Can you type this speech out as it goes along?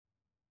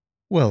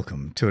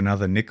Welcome to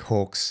another Nick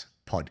Hawkes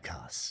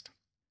podcast.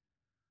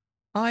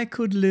 I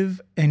could live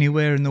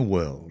anywhere in the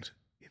world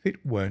if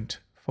it weren't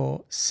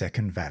for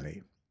Second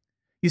Valley.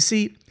 You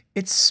see,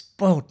 it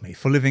spoilt me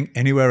for living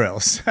anywhere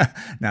else.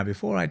 Now,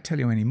 before I tell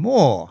you any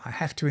more, I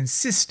have to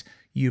insist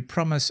you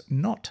promise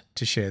not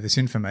to share this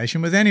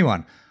information with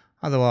anyone.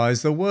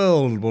 Otherwise, the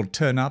world will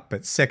turn up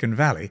at Second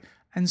Valley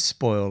and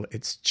spoil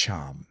its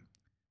charm.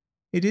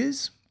 It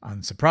is,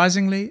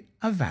 unsurprisingly,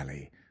 a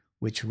valley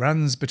which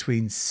runs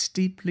between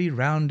steeply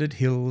rounded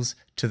hills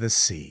to the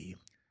sea.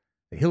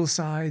 The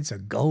hillsides are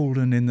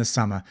golden in the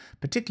summer,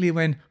 particularly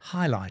when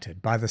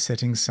highlighted by the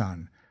setting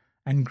sun,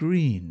 and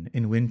green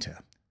in winter.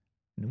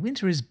 And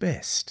winter is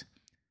best.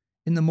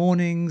 In the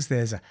mornings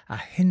there's a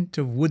hint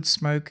of wood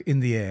smoke in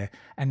the air,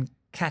 and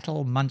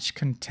cattle munch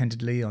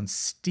contentedly on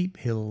steep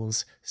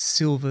hills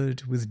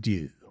silvered with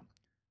dew.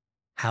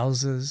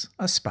 Houses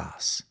are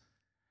sparse,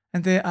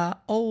 and there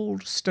are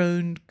old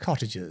stone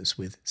cottages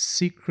with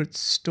secret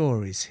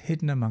stories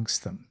hidden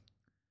amongst them.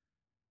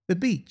 The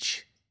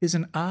beach is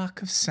an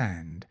arc of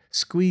sand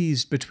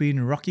squeezed between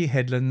rocky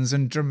headlands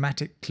and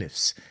dramatic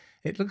cliffs.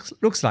 It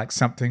looks like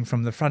something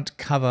from the front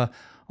cover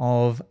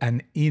of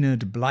an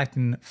Enid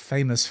Blyton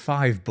Famous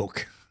Five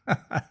book.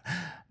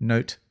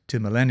 Note to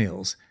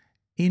millennials,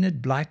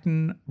 Enid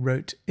Blyton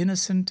wrote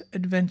innocent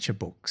adventure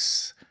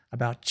books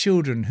about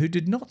children who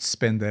did not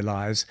spend their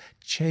lives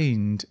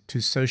chained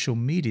to social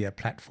media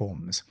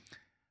platforms.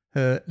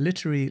 Her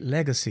literary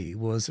legacy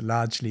was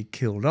largely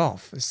killed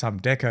off some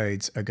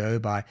decades ago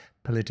by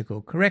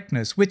political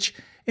correctness, which,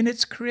 in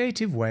its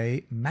creative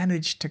way,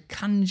 managed to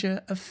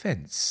conjure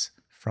offence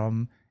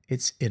from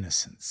its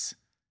innocence.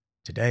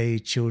 Today,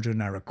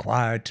 children are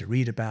required to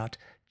read about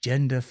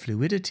gender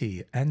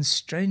fluidity and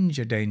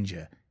stranger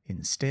danger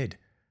instead.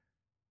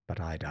 But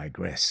I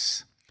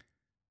digress.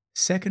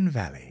 Second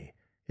Valley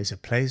is a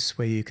place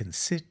where you can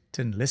sit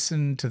and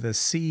listen to the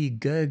sea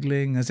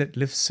gurgling as it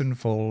lifts and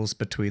falls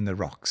between the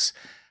rocks,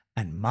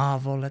 and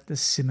marvel at the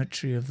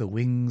symmetry of the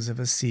wings of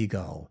a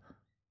seagull,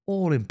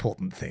 all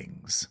important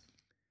things.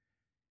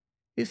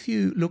 If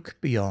you look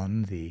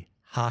beyond the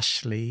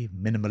harshly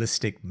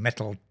minimalistic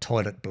metal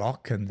toilet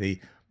block and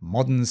the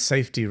modern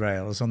safety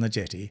rails on the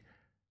jetty,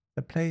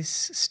 the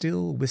place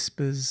still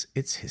whispers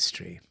its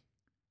history.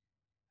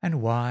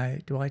 And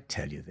why do I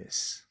tell you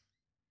this?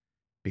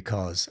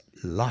 Because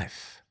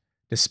life,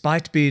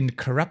 despite being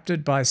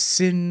corrupted by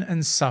sin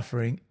and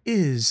suffering,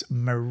 is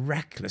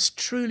miraculous,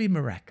 truly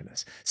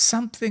miraculous.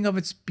 Something of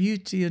its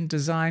beauty and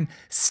design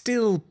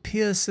still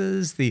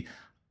pierces the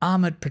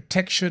armoured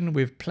protection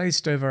we've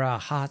placed over our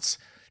hearts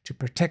to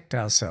protect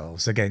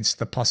ourselves against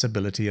the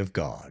possibility of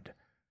God.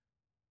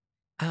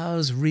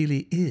 Ours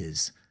really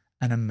is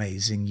an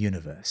amazing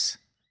universe.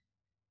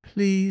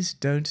 Please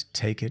don't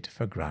take it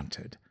for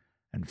granted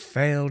and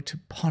fail to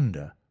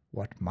ponder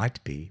what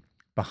might be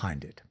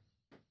behind it.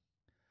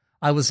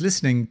 I was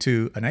listening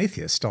to an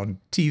atheist on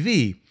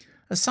TV,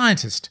 a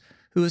scientist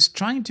who was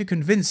trying to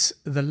convince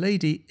the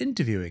lady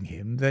interviewing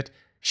him that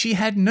she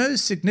had no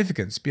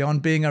significance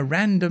beyond being a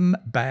random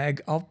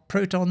bag of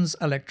protons,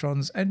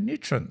 electrons, and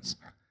neutrons.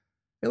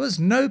 There was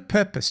no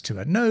purpose to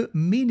her, no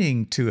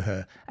meaning to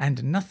her,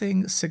 and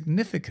nothing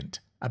significant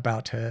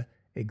about her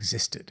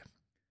existed.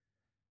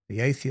 The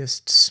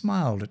atheist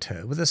smiled at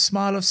her with a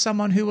smile of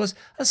someone who was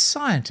a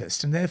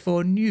scientist and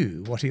therefore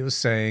knew what he was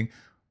saying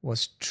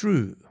was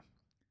true.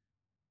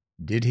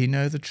 Did he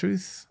know the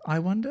truth, I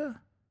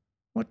wonder?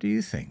 What do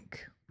you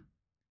think?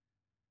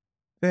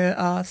 There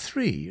are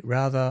three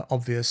rather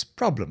obvious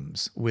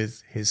problems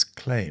with his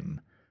claim.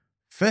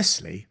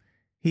 Firstly,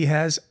 he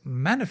has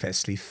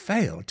manifestly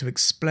failed to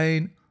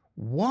explain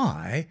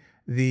why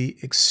the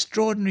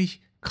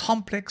extraordinary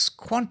complex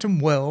quantum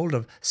world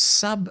of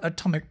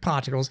subatomic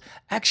particles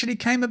actually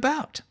came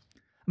about.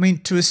 I mean,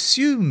 to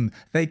assume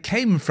they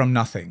came from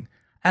nothing,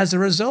 as a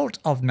result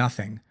of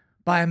nothing,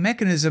 by a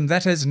mechanism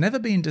that has never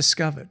been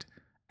discovered,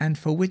 and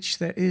for which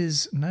there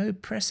is no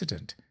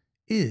precedent,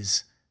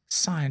 is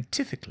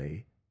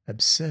scientifically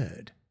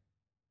absurd.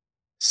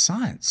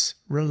 Science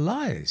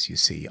relies, you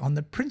see, on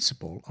the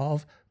principle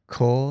of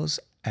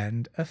cause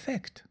and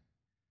effect.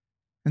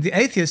 And the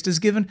atheist has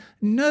given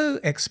no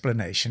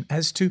explanation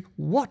as to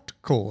what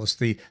caused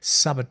the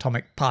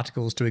subatomic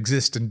particles to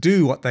exist and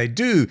do what they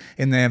do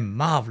in their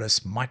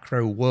marvellous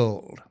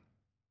micro-world.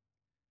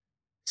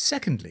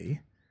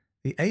 Secondly,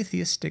 the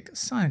atheistic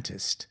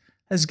scientist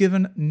has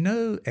given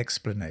no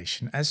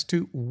explanation as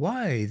to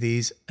why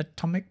these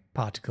atomic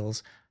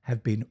particles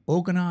have been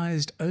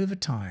organised over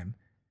time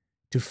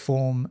to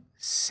form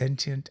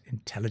sentient,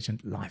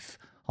 intelligent life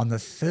on the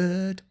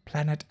third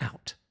planet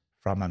out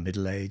from a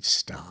middle-aged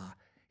star.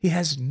 He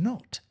has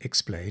not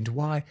explained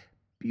why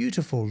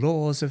beautiful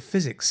laws of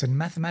physics and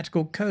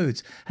mathematical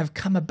codes have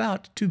come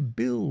about to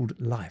build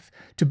life,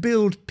 to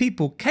build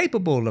people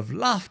capable of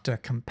laughter,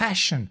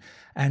 compassion,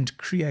 and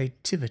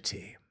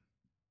creativity.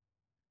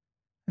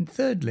 And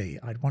thirdly,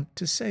 I'd want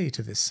to say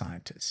to this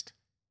scientist,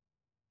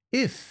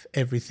 if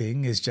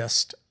everything is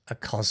just a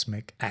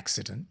cosmic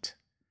accident,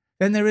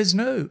 then there is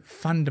no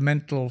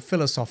fundamental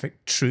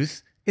philosophic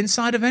truth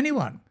inside of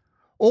anyone.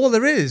 All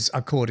there is,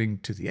 according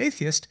to the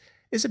atheist,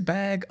 is a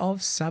bag of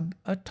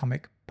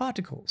subatomic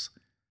particles.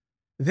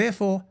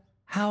 Therefore,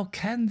 how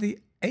can the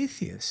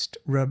atheist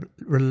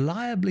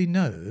reliably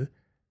know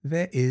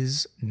there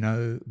is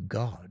no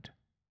God?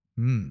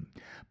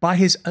 By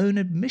his own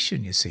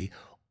admission, you see,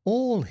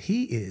 all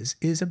he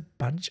is a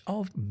bunch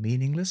of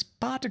meaningless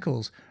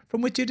particles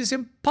from which it is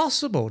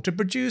impossible to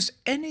produce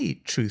any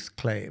truth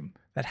claim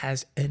that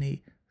has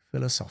any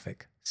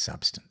philosophic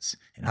substance.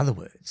 In other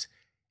words,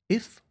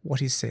 if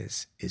what he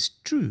says is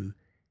true,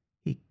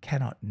 he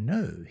cannot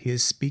know he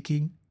is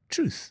speaking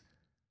truth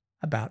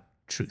about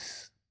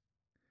truth.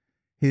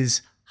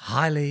 His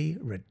highly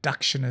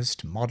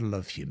reductionist model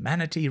of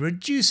humanity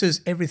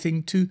reduces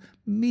everything to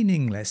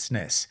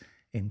meaninglessness,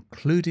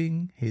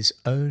 including his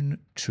own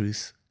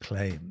truth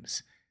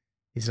claims.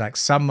 He's like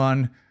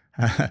someone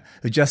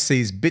who just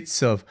sees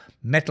bits of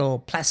metal,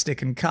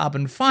 plastic, and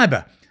carbon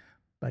fibre,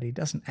 but he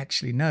doesn't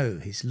actually know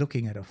he's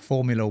looking at a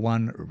Formula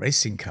One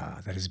racing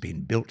car that has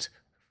been built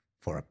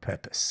for a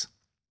purpose.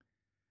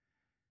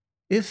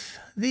 If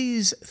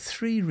these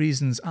three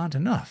reasons aren't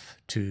enough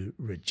to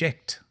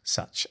reject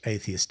such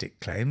atheistic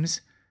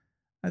claims,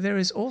 there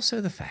is also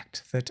the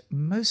fact that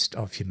most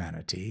of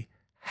humanity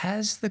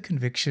has the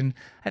conviction,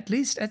 at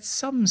least at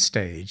some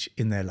stage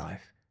in their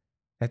life,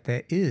 that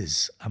there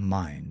is a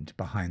mind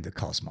behind the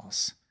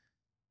cosmos.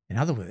 In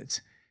other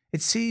words,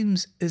 it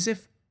seems as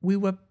if we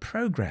were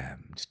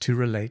programmed to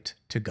relate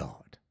to God.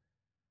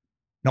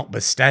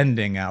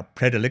 Notwithstanding our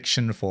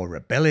predilection for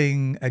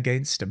rebelling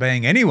against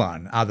obeying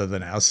anyone other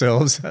than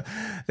ourselves,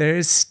 there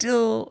is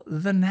still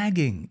the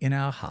nagging in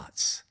our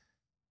hearts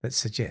that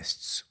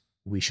suggests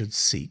we should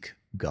seek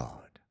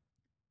God.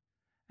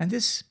 And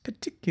this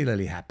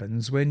particularly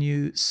happens when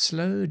you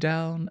slow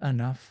down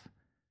enough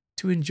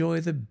to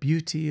enjoy the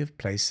beauty of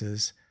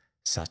places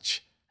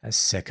such as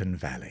Second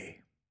Valley.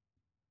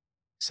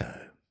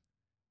 So,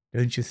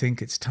 don't you think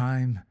it's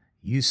time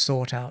you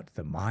sought out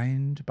the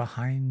mind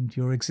behind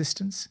your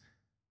existence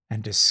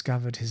and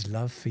discovered his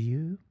love for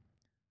you?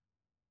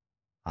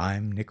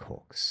 I'm Nick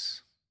Hawkes.